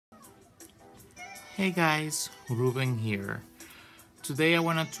Hey guys, Ruben here. Today I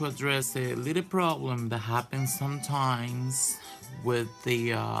wanted to address a little problem that happens sometimes with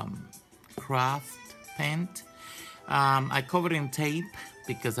the craft paint. I covered in tape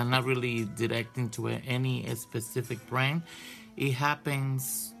because I'm not really directing to any specific brand. It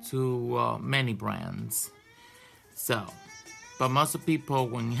happens to many brands. But most of people,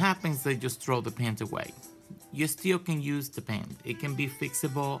 when it happens, they just throw the paint away. You still can use the paint. It can be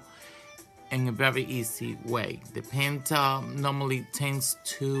fixable in a very easy way. The paint normally tends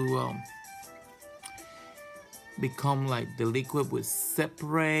to become like the liquid will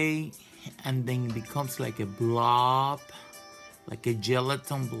separate and then it becomes like a blob, like a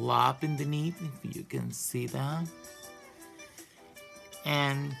gelatin blob underneath, if you can see that.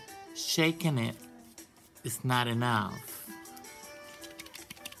 And shaking it is not enough.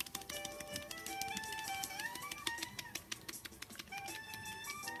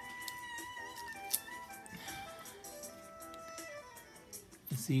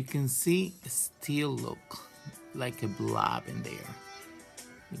 So you can see it still look like a blob in there.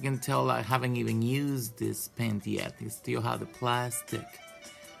 You can tell I haven't even used this paint yet. It still has the plastic,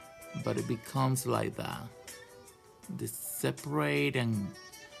 but it becomes like that. They separate and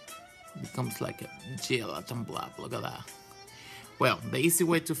becomes like a gelatin blob. Look at that. Well, the easy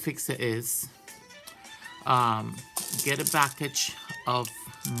way to fix it is get a package of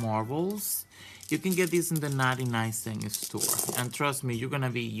marbles. You can get these in the 99-cent store, and trust me, you're gonna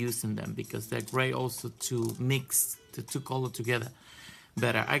be using them because they're great also to mix the two colors together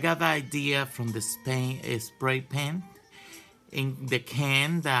better. I got the idea from the spray paint in the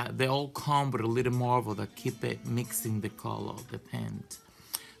can that they all come with a little marble that keep it mixing the color of the paint.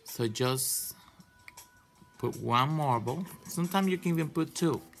 So just put one marble. Sometimes you can even put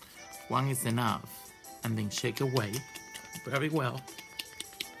two. One is enough, and then shake away very well.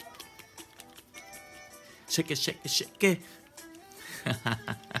 Shake it, shake it, shake it.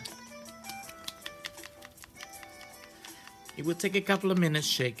 It will take a couple of minutes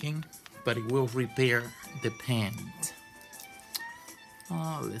shaking, but it will repair the paint.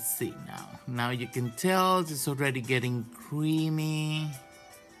 Oh, let's see now. Now you can tell it's already getting creamy.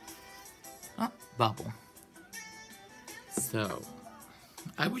 Oh, bubble. So,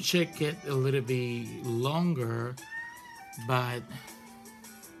 I would shake it a little bit longer, but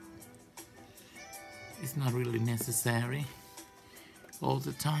it's not really necessary all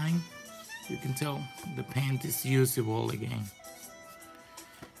the time. You can tell the paint is usable again.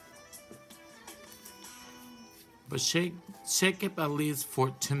 But shake it at least for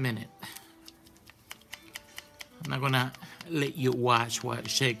 2 minutes. I'm not gonna let you watch while I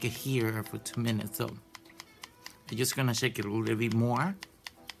shake it here for 2 minutes. So I'm just gonna shake it a little bit more.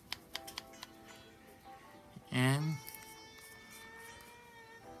 And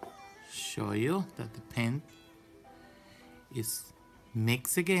show you that the paint is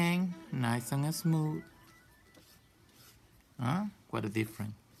mixed again, nice and smooth. What a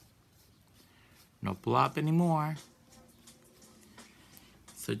difference. No blob anymore.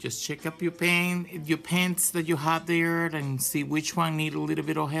 So just check up your paints that you have there and see which one need a little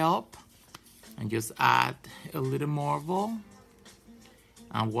bit of help. And just add a little marble.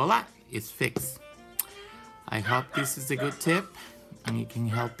 And voila, it's fixed. I hope this is a good tip and it can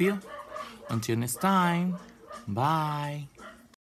help you. Until next time, bye.